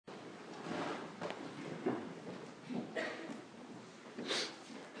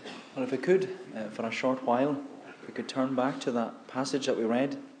Well, if we could, for a short while, if we could turn back to that passage that we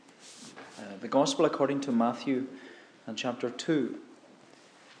read, the Gospel according to Matthew and chapter 2.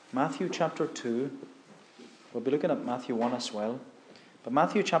 Matthew chapter 2, we'll be looking at Matthew 1 as well, but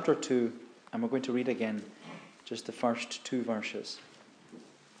Matthew chapter 2, and we're going to read again just the first two verses.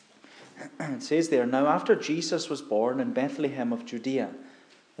 It says there, "Now after Jesus was born in Bethlehem of Judea,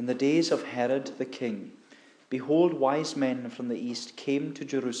 in the days of Herod the king, behold, wise men from the east came to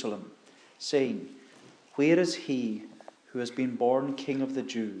Jerusalem, saying, Where is he who has been born King of the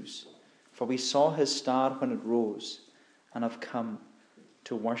Jews? For we saw his star when it rose, and have come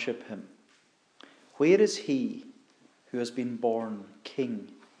to worship him. Where is he who has been born King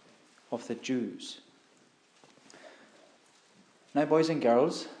of the Jews?" Now, boys and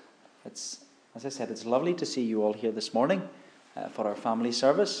girls, as I said, it's lovely to see you all here this morning for our family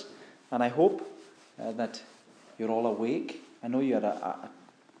service, and I hope that you're all awake. I know you had a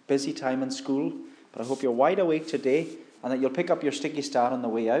busy time in school, but I hope you're wide awake today and that you'll pick up your sticky star on the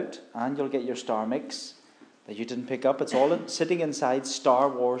way out, and you'll get your star mix that you didn't pick up. It's all sitting inside Star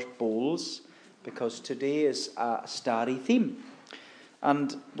Wars bowls, because today is a starry theme.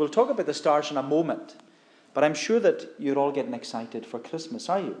 And we'll talk about the stars in a moment, but I'm sure that you're all getting excited for Christmas,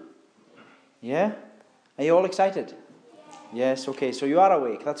 are you? Yeah? Are you all excited? Yes, okay, so you are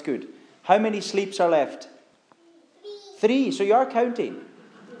awake, that's good. How many sleeps are left? 3, so you are counting.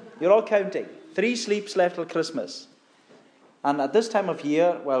 You're all counting. 3 sleeps left till Christmas. And at this time of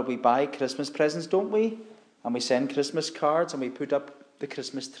year, well, we buy Christmas presents, don't we? And we send Christmas cards, and we put up the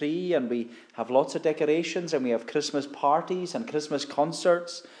Christmas tree, and we have lots of decorations, and we have Christmas parties and Christmas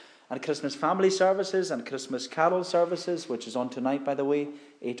concerts and Christmas family services and Christmas carol services, which is on tonight, by the way,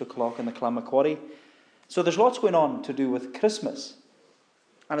 8 o'clock in the Clonmacquarie. So there's lots going on to do with Christmas.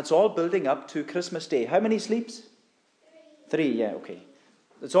 And it's all building up to Christmas Day. How many sleeps? 3, yeah, okay.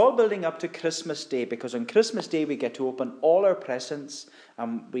 It's all building up to Christmas Day, because on Christmas Day we get to open all our presents,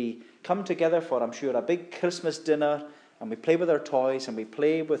 and we come together for, I'm sure, a big Christmas dinner, and we play with our toys, and we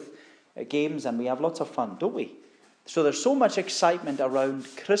play with games, and we have lots of fun, don't we? So there's so much excitement around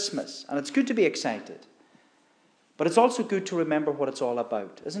Christmas, and it's good to be excited. But it's also good to remember what it's all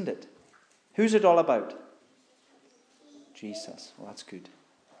about, isn't it? Who's it all about? Jesus. Well, that's good.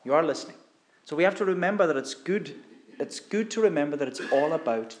 You are listening. So we have to remember that it's good. It's good to remember that it's all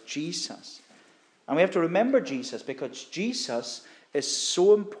about Jesus. And we have to remember Jesus, because Jesus is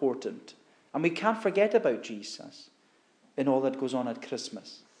so important. And we can't forget about Jesus in all that goes on at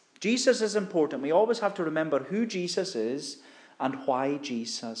Christmas. Jesus is important. We always have to remember who Jesus is and why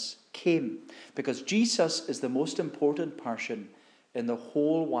Jesus came. Because Jesus is the most important person in the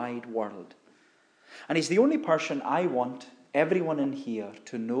whole wide world. And he's the only person I want everyone in here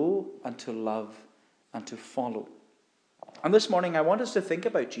to know and to love and to follow. And this morning I want us to think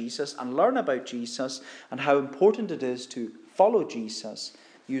about Jesus and learn about Jesus and how important it is to follow Jesus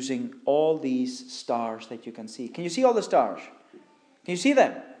using all these stars that you can see. Can you see all the stars? Can you see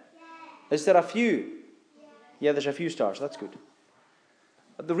them? Is there a few? Yeah, there's a few stars. That's good.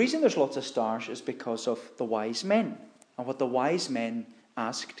 But the reason there's lots of stars is because of the wise men and what the wise men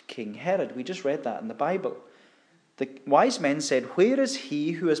asked King Herod. We just read that in the Bible. The wise men said, "Where is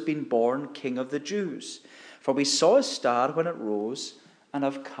he who has been born King of the Jews? For we saw his star when it rose and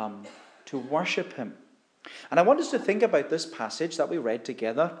have come to worship him." And I want us to think about this passage that we read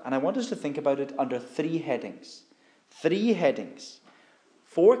together, and I want us to think about it under 3 headings. 3 headings.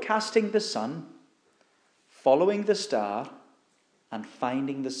 Forecasting the sun, following the star, and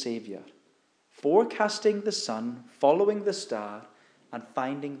finding the Saviour. Forecasting the sun, following the star, and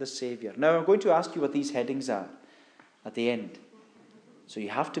finding the Saviour. Now I'm going to ask you what these headings are at the end. So you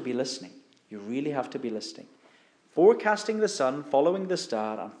have to be listening. You really have to be listening. Forecasting the sun, following the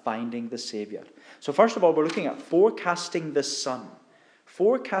star, and finding the Saviour. So first of all, we're looking at forecasting the sun.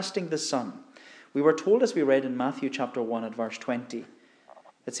 Forecasting the sun. We were told, as we read in Matthew chapter 1 at verse 20,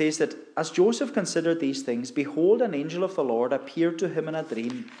 it says that, "As Joseph considered these things, behold, an angel of the Lord appeared to him in a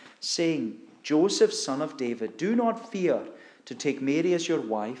dream, saying, Joseph, son of David, do not fear to take Mary as your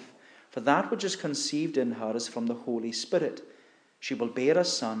wife, for that which is conceived in her is from the Holy Spirit. She will bear a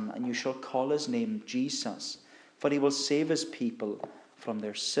son, and you shall call his name Jesus, for he will save his people from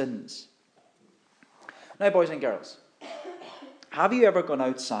their sins." Now, boys and girls, have you ever gone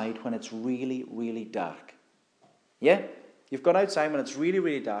outside when it's really, really dark? Yeah? You've gone outside when it's really,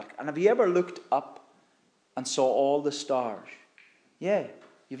 really dark. And have you ever looked up and saw all the stars? Yeah.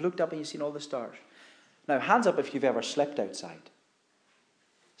 You've looked up and you've seen all the stars. Now, hands up if you've ever slept outside.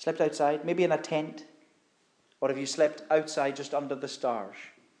 Slept outside, maybe in a tent. Or have you slept outside just under the stars?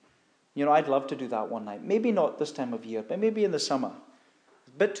 You know, I'd love to do that one night. Maybe not this time of year, but maybe in the summer.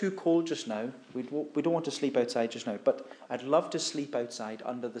 It's a bit too cold just now. We don't want to sleep outside just now. But I'd love to sleep outside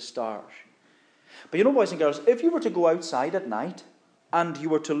under the stars. But you know, boys and girls, if you were to go outside at night and you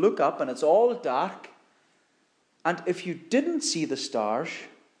were to look up and it's all dark, and if you didn't see the stars,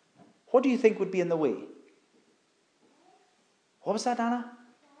 what do you think would be in the way? What was that, Anna?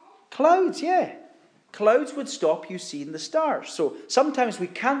 Clouds, yeah. Clouds would stop you seeing the stars. So sometimes we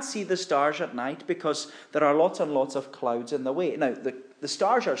can't see the stars at night because there are lots and lots of clouds in the way. Now, the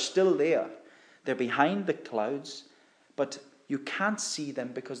stars are still there. They're behind the clouds, but you can't see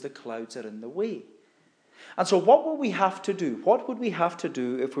them because the clouds are in the way. And so what would we have to do? What would we have to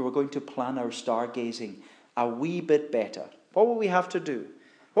do if we were going to plan our stargazing a wee bit better? What would we have to do?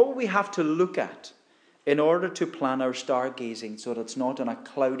 What would we have to look at in order to plan our stargazing so that it's not on a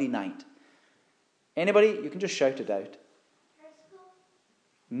cloudy night? Anybody? You can just shout it out.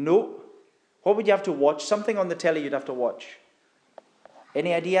 No. What would you have to watch? Something on the telly you'd have to watch.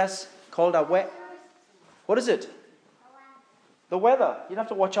 Any ideas? Called a What is it? The weather. You'd have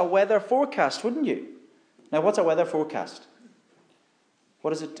to watch a weather forecast, wouldn't you? Now, what's a weather forecast?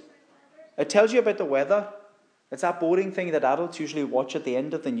 What is it? It tells you about the weather. It's that boring thing that adults usually watch at the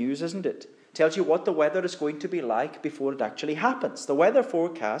end of the news, isn't it? It tells you what the weather is going to be like before it actually happens. The weather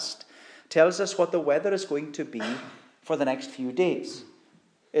forecast tells us what the weather is going to be for the next few days.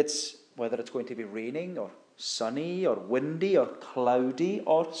 It's whether it's going to be raining or sunny or windy or cloudy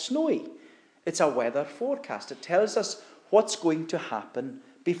or snowy. It's a weather forecast. It tells us what's going to happen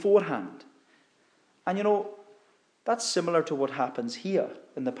beforehand. And you know, that's similar to what happens here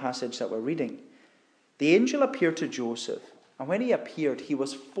in the passage that we're reading. The angel appeared to Joseph, and when he appeared, he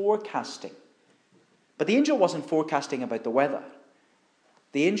was forecasting. But the angel wasn't forecasting about the weather.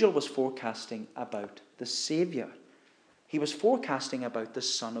 The angel was forecasting about the Saviour. He was forecasting about the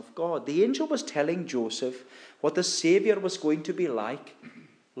Son of God. The angel was telling Joseph what the Saviour was going to be like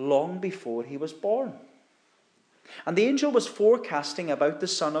long before he was born. And the angel was forecasting about the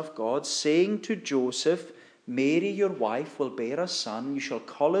Son of God, saying to Joseph, Mary, your wife, will bear a son. You shall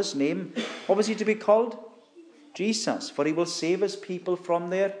call his name. What was he to be called? Jesus. For he will save his people from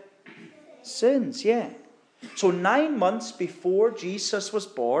their sins. Yeah. So 9 months before Jesus was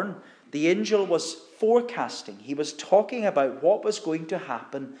born, the angel was forecasting. He was talking about what was going to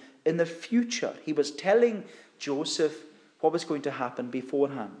happen in the future. He was telling Joseph what was going to happen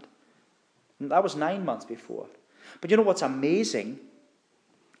beforehand. And that was 9 months before. But you know what's amazing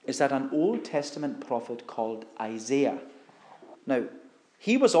is that an Old Testament prophet called Isaiah, now,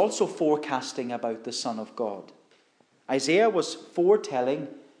 he was also forecasting about the Son of God. Isaiah was foretelling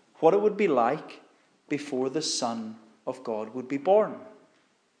what it would be like before the Son of God would be born.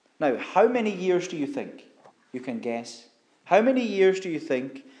 Now, how many years do you think? You can guess. How many years do you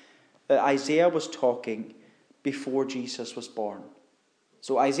think that Isaiah was talking before Jesus was born?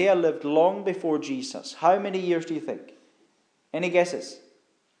 So Isaiah lived long before Jesus. How many years do you think? Any guesses?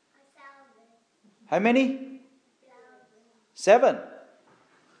 How many? 7.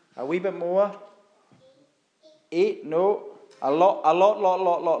 A wee bit more? 8? No. A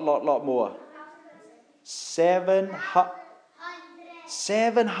lot more.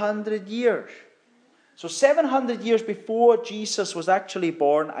 700 years. So 700 years before Jesus was actually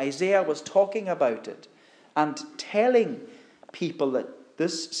born, Isaiah was talking about it and telling people that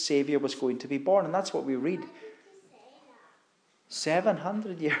this Saviour was going to be born. And that's what we read.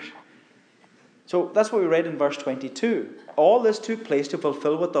 700 years. So that's what we read in verse 22. All this took place to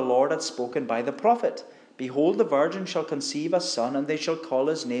fulfill what the Lord had spoken by the prophet. Behold, the virgin shall conceive a son, and they shall call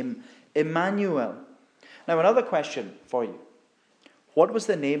his name Emmanuel. Now, another question for you. What was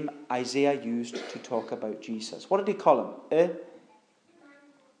the name Isaiah used to talk about Jesus? What did he call him?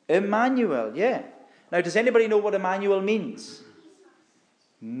 Emmanuel, yeah. Now, does anybody know what Emmanuel means?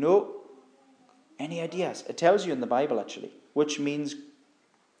 No. Any ideas? It tells you in the Bible, actually, which means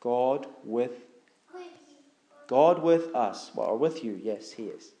God with us. Well, or with you. Yes, he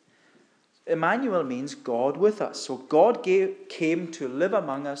is. Emmanuel means God with us. So God came to live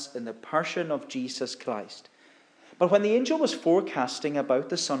among us in the person of Jesus Christ. But when the angel was forecasting about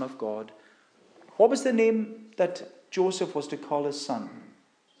the Son of God, what was the name that Joseph was to call his son?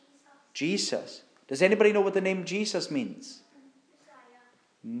 Jesus. Does anybody know what the name Jesus means?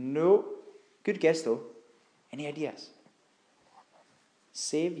 No. Good guess, though. Any ideas?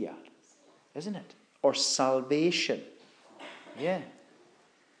 Saviour, isn't it? Or salvation. Yeah.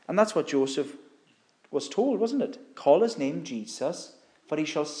 And that's what Joseph was told, wasn't it? Call his name Jesus, for he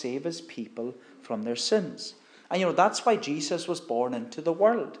shall save his people from their sins. And you know, that's why Jesus was born into the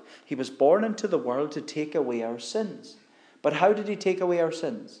world. He was born into the world to take away our sins. But how did he take away our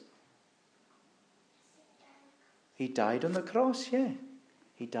sins? He died on the cross, yeah.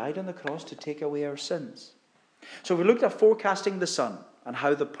 He died on the cross to take away our sins. So we looked at forecasting the Son and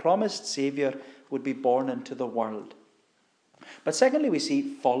how the promised Saviour would be born into the world. But secondly, we see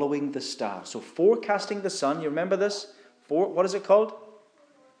following the star. So forecasting the Son, you remember this? What is it called?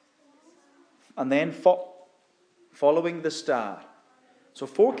 And then following the star. So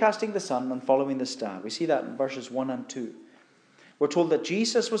forecasting the Son and following the star. We see that in verses 1 and 2. We're told that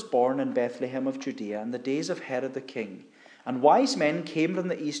Jesus was born in Bethlehem of Judea in the days of Herod the king. And wise men came from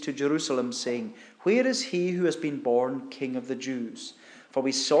the east to Jerusalem, saying, "Where is he who has been born King of the Jews? For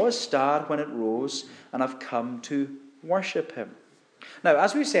we saw his star when it rose, and have come to worship him." Now,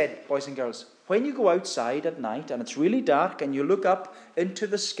 as we said, boys and girls, when you go outside at night and it's really dark and you look up into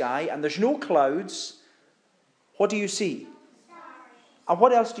the sky and there's no clouds, what do you see? And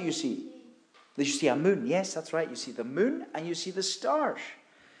what else do you see? You see a moon. Yes, that's right. You see the moon and you see the stars.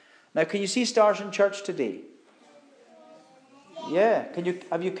 Now, can you see stars in church today? Yeah.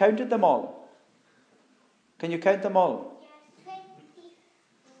 Have you counted them all? Can you count them all?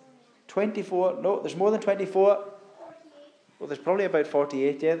 24. No, there's more than 24. Well, there's probably about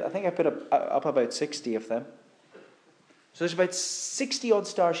 48. Yeah, I think I put up about 60 of them. So there's about 60 odd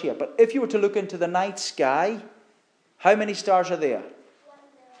stars here. But if you were to look into the night sky, how many stars are there?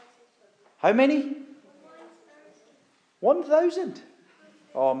 How many? 1,000.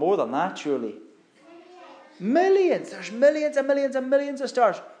 Oh, more than that, surely. Millions. There's millions and millions and millions of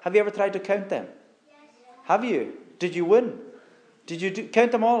stars. Have you ever tried to count them? Have you? Did you win? Did you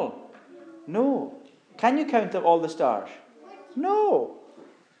count them all? No. Can you count all the stars? No.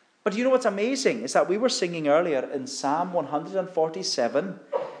 But you know what's amazing is that we were singing earlier in Psalm 147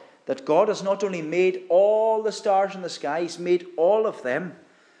 that God has not only made all the stars in the sky, He's made all of them,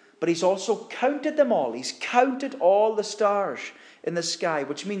 but He's also counted them all. He's counted all the stars in the sky,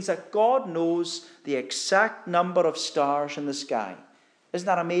 which means that God knows the exact number of stars in the sky. Isn't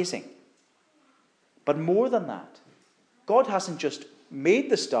that amazing? But more than that, God hasn't just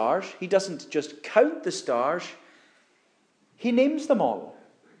made the stars. He doesn't just count the stars. He names them all.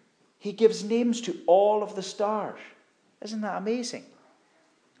 He gives names to all of the stars. Isn't that amazing?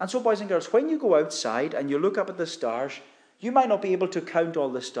 And so, boys and girls, when you go outside and you look up at the stars, you might not be able to count all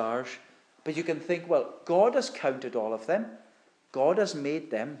the stars, but you can think, well, God has counted all of them. God has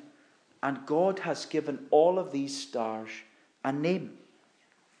made them. And God has given all of these stars a name.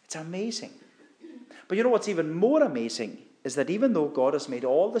 It's amazing. But you know what's even more amazing is that even though God has made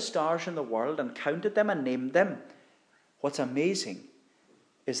all the stars in the world and counted them and named them, what's amazing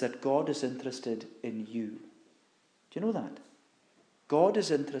is that God is interested in you. Do you know that? God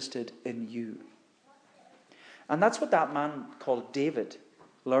is interested in you. And that's what that man called David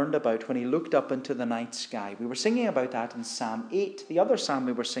learned about when he looked up into the night sky. We were singing about that in Psalm 8, the other psalm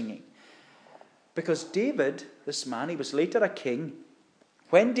we were singing. Because David, this man, he was later a king.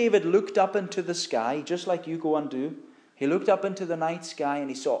 When David looked up into the sky, just like you go and do, he looked up into the night sky and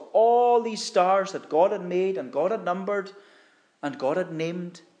he saw all these stars that God had made and God had numbered and God had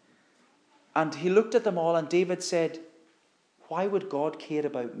named. And he looked at them all and David said, why would God care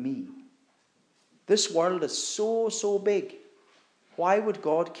about me? This world is so, so big. Why would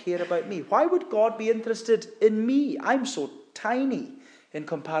God care about me? Why would God be interested in me? I'm so tiny in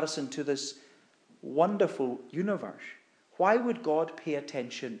comparison to this wonderful universe. Why would God pay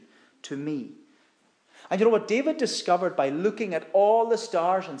attention to me? And you know what David discovered by looking at all the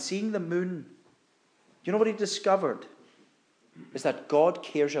stars and seeing the moon? You know what he discovered? Is that God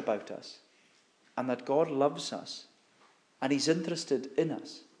cares about us. And that God loves us. And He's interested in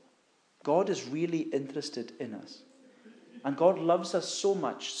us. God is really interested in us. And God loves us so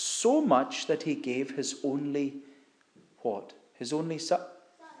much that He gave His only, what? His only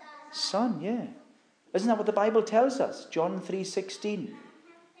son, yeah. Isn't that what the Bible tells us? John 3:16.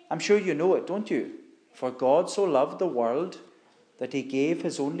 I'm sure you know it, don't you? For God so loved the world that He gave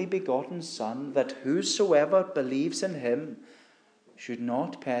His only begotten Son, that whosoever believes in Him should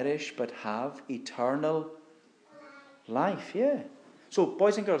not perish but have eternal life. Yeah. So,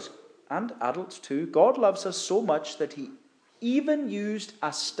 boys and girls, and adults too, God loves us so much that He even used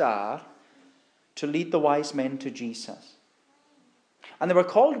a star to lead the wise men to Jesus. And they were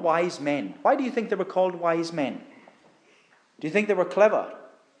called wise men. Why do you think they were called wise men? Do you think they were clever?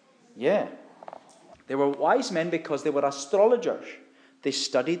 Yeah. They were wise men because they were astrologers. They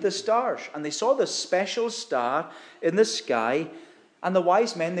studied the stars and they saw this special star in the sky. And the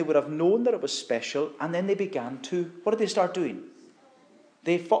wise men, they would have known that it was special. And then they began to, what did they start doing?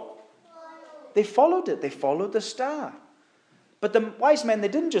 They followed it. They followed the star. But the wise men, they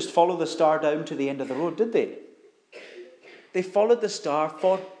didn't just follow the star down to the end of the road, did they? They followed the star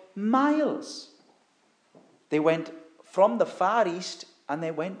for miles. They went from the far east and they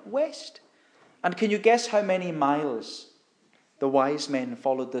went west. And can you guess how many miles the wise men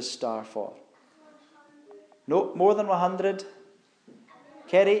followed this star for? No, more than 100.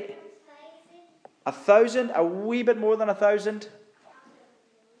 Kerry? 1,000? A wee bit more than 1,000?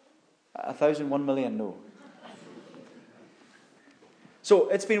 1,000, 1 million? No. So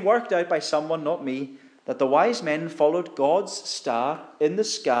it's been worked out by someone, not me, that the wise men followed God's star in the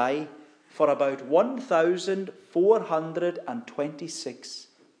sky for about 1,426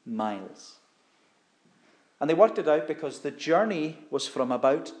 miles. And they worked it out because the journey was from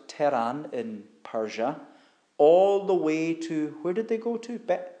about Tehran in Persia all the way to, where did they go to?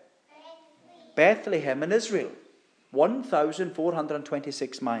 Bethlehem in Israel.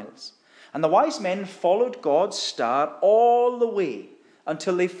 1,426 miles. And the wise men followed God's star all the way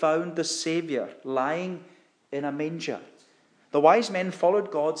until they found the Savior lying in a manger. The wise men followed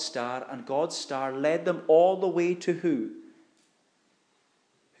God's star, and God's star led them all the way to who?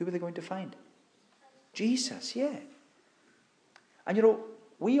 Who were they going to find? Jesus, yeah. And you know,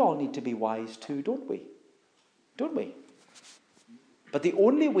 we all need to be wise too, don't we? Don't we? But the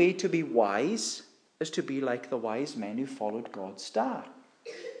only way to be wise is to be like the wise men who followed God's star.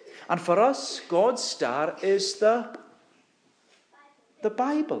 And for us, God's star is the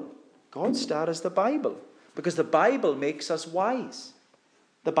Bible. God's star is the Bible. Because the Bible makes us wise.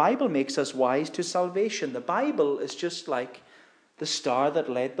 The Bible makes us wise to salvation. The Bible is just like the star that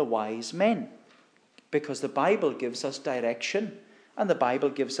led the wise men. Because the Bible gives us direction, and the Bible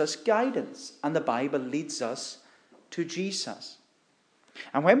gives us guidance, and the Bible leads us to Jesus.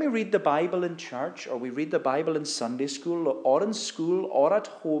 And when we read the Bible in church, or we read the Bible in Sunday school, or in school, or at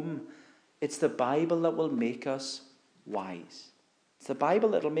home, it's the Bible that will make us wise. It's the Bible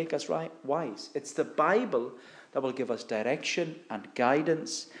that will make us wise. It's the Bible that will give us direction and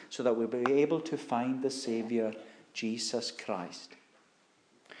guidance so that we'll be able to find the Savior, Jesus Christ.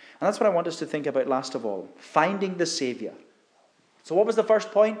 And that's what I want us to think about last of all. Finding the Savior. So what was the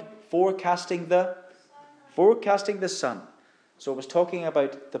first point? Forecasting the Son. So it was talking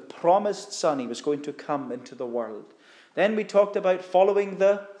about the promised Son. He was going to come into the world. Then we talked about following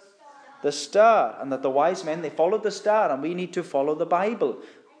the star. And that the wise men, they followed the star. And we need to follow the Bible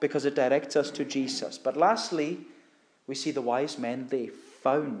because it directs us to Jesus. But lastly, we see the wise men, they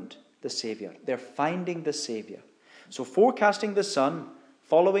found the Savior. They're finding the Savior. So forecasting the Son,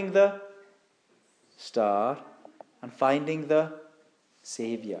 following the star, and finding the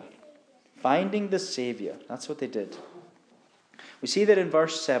Savior. Finding the Savior. That's what they did. We see that in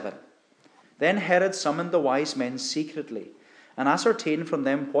verse 7. Then Herod summoned the wise men secretly and ascertained from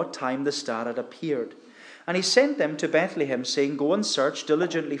them what time the star had appeared. And he sent them to Bethlehem, saying, Go and search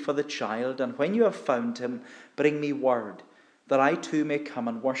diligently for the child, and when you have found him, bring me word, that I too may come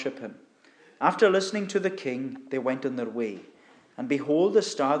and worship him. After listening to the king, they went on their way. And behold, the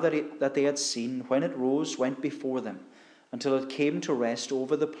star that they had seen, when it rose, went before them, until it came to rest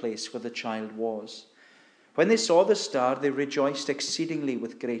over the place where the child was. When they saw the star, they rejoiced exceedingly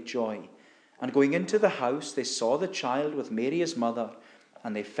with great joy. And going into the house, they saw the child with Mary his mother,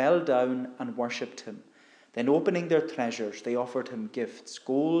 and they fell down and worshipped him. Then opening their treasures, they offered him gifts,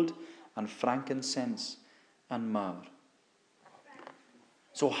 gold and frankincense and myrrh.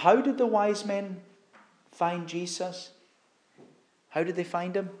 So how did the wise men find Jesus? How did they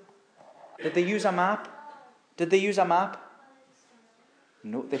find him? Did they use a map?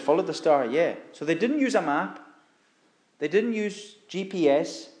 No, they followed the star, yeah. So they didn't use a map. They didn't use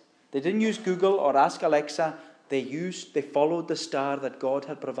GPS. They didn't use Google or Ask Alexa. They followed the star that God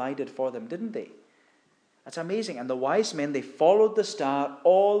had provided for them, didn't they? That's amazing. And the wise men, they followed the star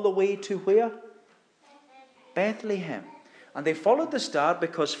all the way to where? Bethlehem. And they followed the star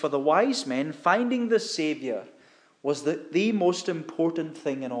because for the wise men, finding the Savior was the most important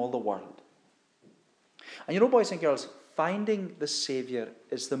thing in all the world. And you know, boys and girls, finding the Savior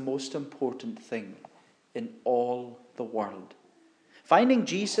is the most important thing in all the world. Finding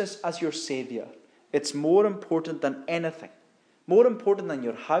Jesus as your Savior, it's more important than anything. More important than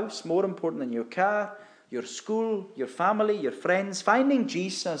your house, more important than your car, your school, your family, your friends. Finding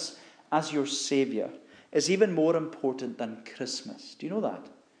Jesus as your Savior is even more important than Christmas. Do you know that?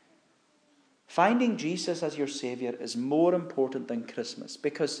 Finding Jesus as your Savior is more important than Christmas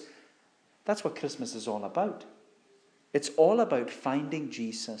because that's what Christmas is all about. It's all about finding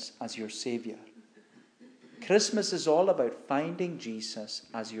Jesus as your Savior. Christmas is all about finding Jesus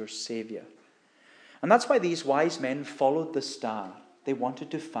as your Savior. And that's why these wise men followed the star. They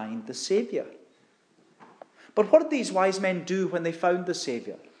wanted to find the Savior. But what did these wise men do when they found the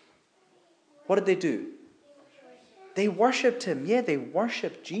Savior? What did they do? They worshipped him. Yeah, they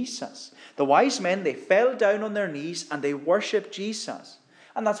worshipped Jesus. The wise men, they fell down on their knees and they worshipped Jesus.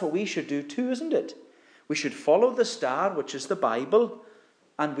 And that's what we should do too, isn't it? We should follow the star, which is the Bible,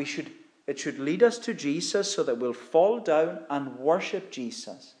 and it should lead us to Jesus so that we'll fall down and worship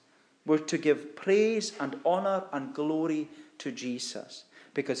Jesus. We're to give praise and honor and glory to Jesus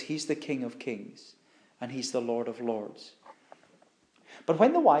because he's the King of Kings and he's the Lord of Lords. But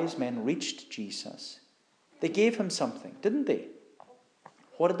when the wise men reached Jesus, they gave him something, didn't they?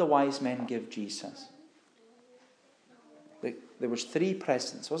 What did the wise men give Jesus? There was 3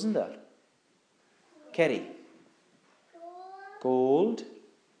 presents, wasn't there? Kerry? Gold.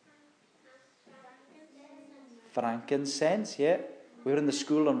 Frankincense, yeah. We were in the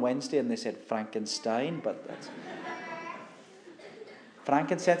school on Wednesday and they said Frankenstein, but that's...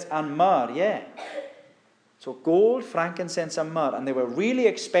 frankincense and myrrh, yeah. So gold, frankincense and myrrh. And they were really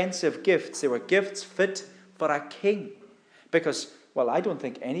expensive gifts. They were gifts fit for a king. Because, well, I don't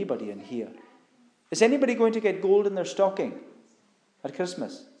think anybody in here... Is anybody going to get gold in their stocking at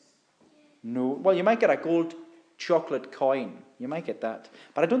Christmas? No. Well, you might get a gold chocolate coin. You might get that.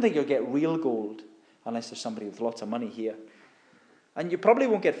 But I don't think you'll get real gold unless there's somebody with lots of money here. And you probably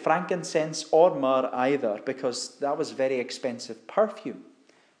won't get frankincense or myrrh either because that was very expensive perfume.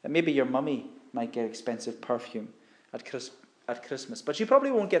 And maybe your mummy might get expensive perfume at Christmas. But you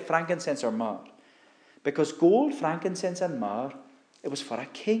probably won't get frankincense or myrrh because gold, frankincense and myrrh, it was for a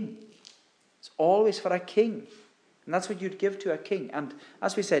king. It's always for a king. And that's what you'd give to a king. And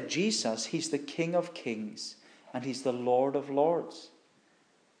as we said, Jesus, he's the King of Kings and he's the Lord of Lords.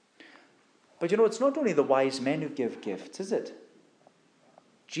 But you know, it's not only the wise men who give gifts, is it?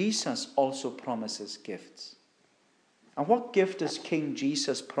 Jesus also promises gifts. And what gift does King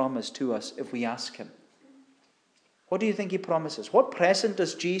Jesus promise to us if we ask him? What do you think he promises? What present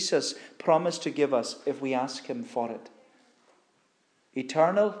does Jesus promise to give us if we ask him for it?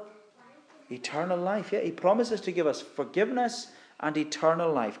 Eternal life. Yeah, he promises to give us forgiveness and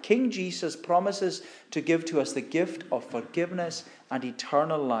eternal life. King Jesus promises to give to us the gift of forgiveness and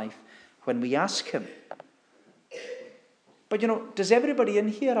eternal life when we ask him. But you know, does everybody in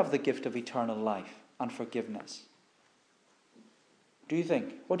here have the gift of eternal life and forgiveness? Do you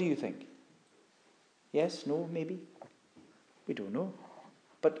think? What do you think? Yes? No? Maybe? We don't know.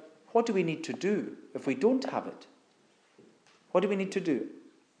 But what do we need to do if we don't have it? What do we need to do?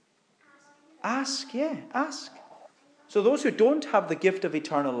 Ask, yeah, ask. So those who don't have the gift of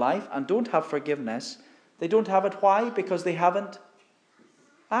eternal life and don't have forgiveness, they don't have it. Why? Because they haven't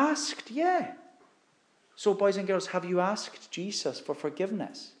asked, yeah. So boys and girls, have you asked Jesus for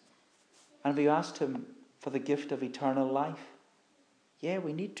forgiveness? And have you asked him for the gift of eternal life? Yeah,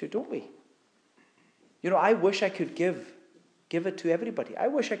 we need to, don't we? You know, I wish I could give it to everybody. I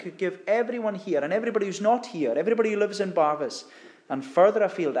wish I could give everyone here and everybody who's not here, everybody who lives in Barvis and further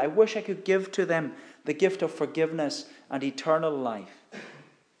afield, I wish I could give to them the gift of forgiveness and eternal life.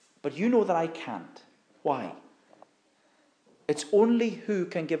 But you know that I can't. Why? It's only who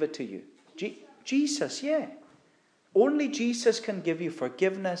can give it to you. Jesus, yeah. Only Jesus can give you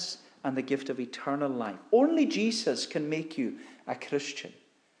forgiveness and the gift of eternal life. Only Jesus can make you a Christian.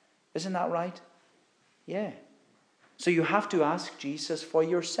 Isn't that right? Yeah. So you have to ask Jesus for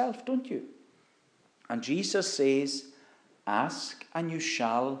yourself, don't you? And Jesus says, ask and you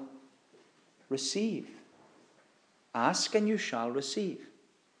shall receive. Ask and you shall receive.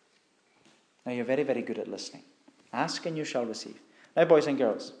 Now you're very, very good at listening. Ask and you shall receive. Now, boys and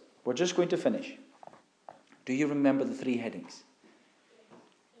girls, we're just going to finish. Do you remember the 3 headings?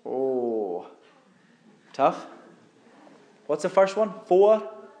 Oh, tough. What's the first one?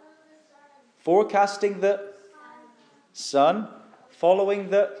 Forecasting the sun, following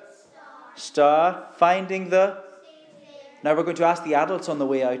the star, finding the... Now we're going to ask the adults on the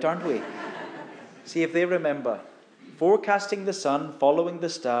way out, aren't we? See if they remember. Forecasting the sun, following the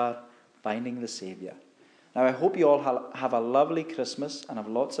star, finding the Saviour. Now I hope you all have a lovely Christmas and have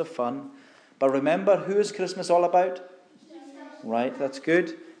lots of fun. But remember, who is Christmas all about? Jesus. Right, that's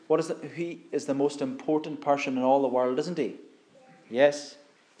good. He is the most important person in all the world, isn't he? Yes.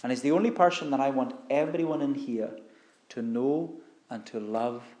 And he's the only person that I want everyone in here to know and to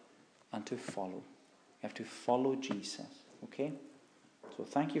love and to follow. You have to follow Jesus, okay? So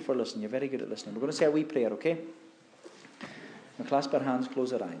thank you for listening. You're very good at listening. We're going to say a wee prayer, okay? Now clasp our hands,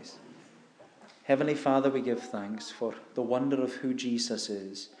 close our eyes. Heavenly Father, we give thanks for the wonder of who Jesus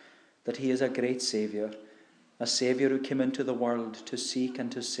is, that he is a great Saviour, a Saviour who came into the world to seek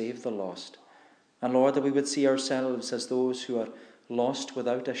and to save the lost. And Lord, that we would see ourselves as those who are lost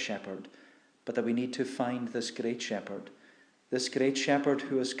without a shepherd, but that we need to find this great shepherd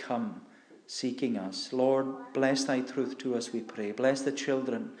who has come seeking us. Lord, bless thy truth to us, we pray. Bless the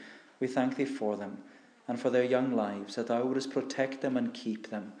children. We thank thee for them. and for their young lives, that thou wouldest protect them and keep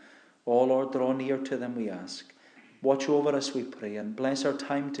them. O Lord, draw near to them, we ask. Watch over us, we pray, and bless our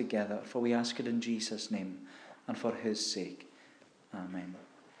time together, for we ask it in Jesus' name and for his sake. Amen.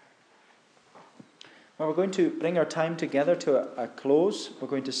 Well, we're going to bring our time together to a close. We're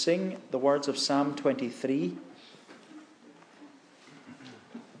going to sing the words of Psalm 23.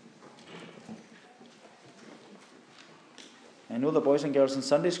 I know the boys and girls in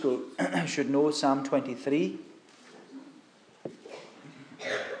Sunday school should know Psalm 23.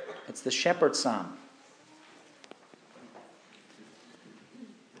 It's the shepherd's psalm.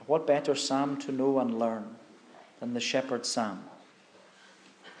 What better psalm to know and learn than the shepherd's psalm?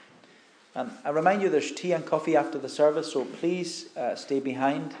 And I remind you there's tea and coffee after the service, so please stay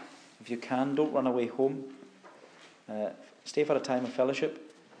behind if you can. Don't run away home. Stay for a time of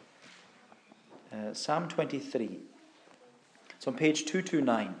fellowship. Psalm 23. It's on page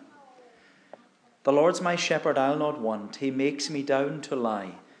 229. The Lord's my shepherd, I'll not want. He makes me down to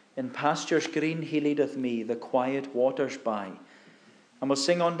lie. In pastures green he leadeth me, the quiet waters by. And we'll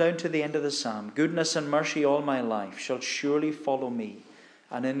sing on down to the end of the psalm. Goodness and mercy all my life shall surely follow me,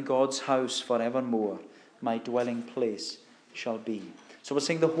 and in God's house forevermore my dwelling place shall be. So we'll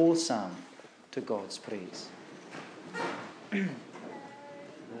sing the whole psalm to God's praise.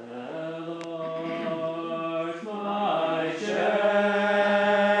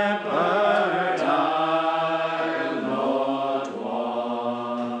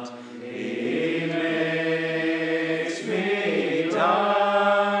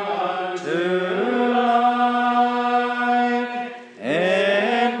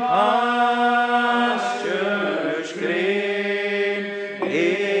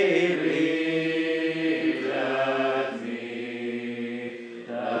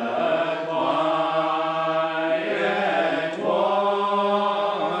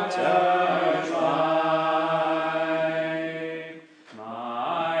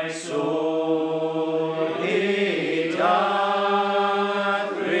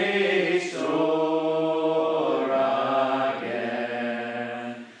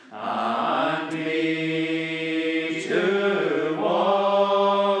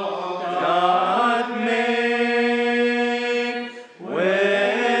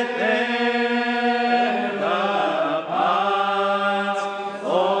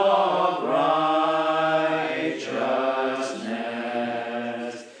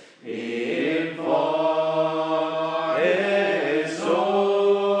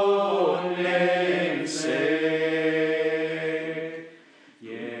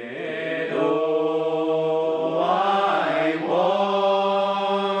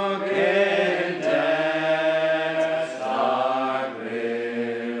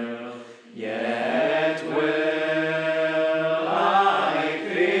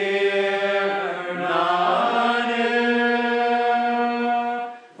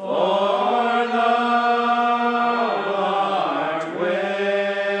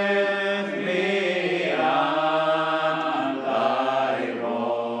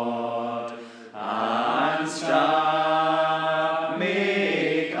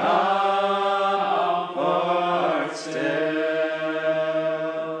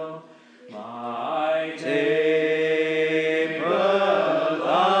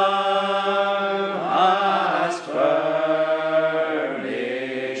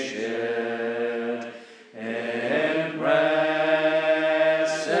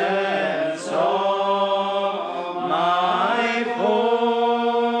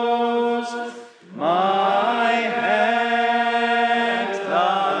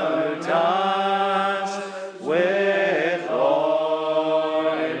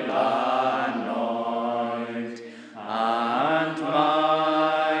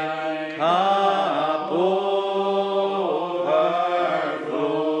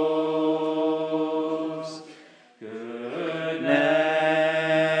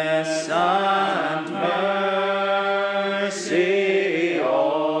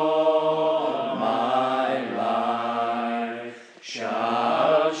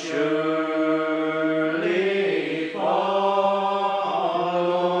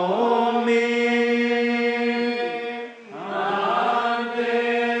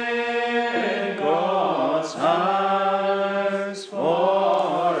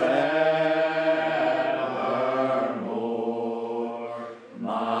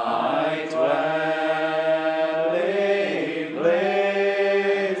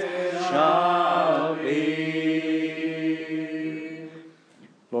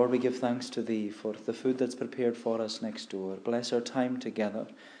 we give thanks to Thee for the food that's prepared for us next door. Bless our time together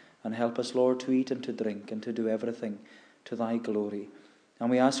and help us, Lord, to eat and to drink and to do everything to Thy glory. And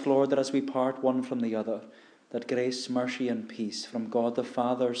we ask, Lord, that as we part one from the other, that grace, mercy, and peace from God the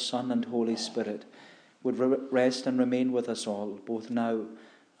Father, Son, and Holy Spirit would rest and remain with us all, both now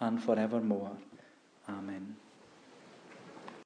and forevermore. Amen.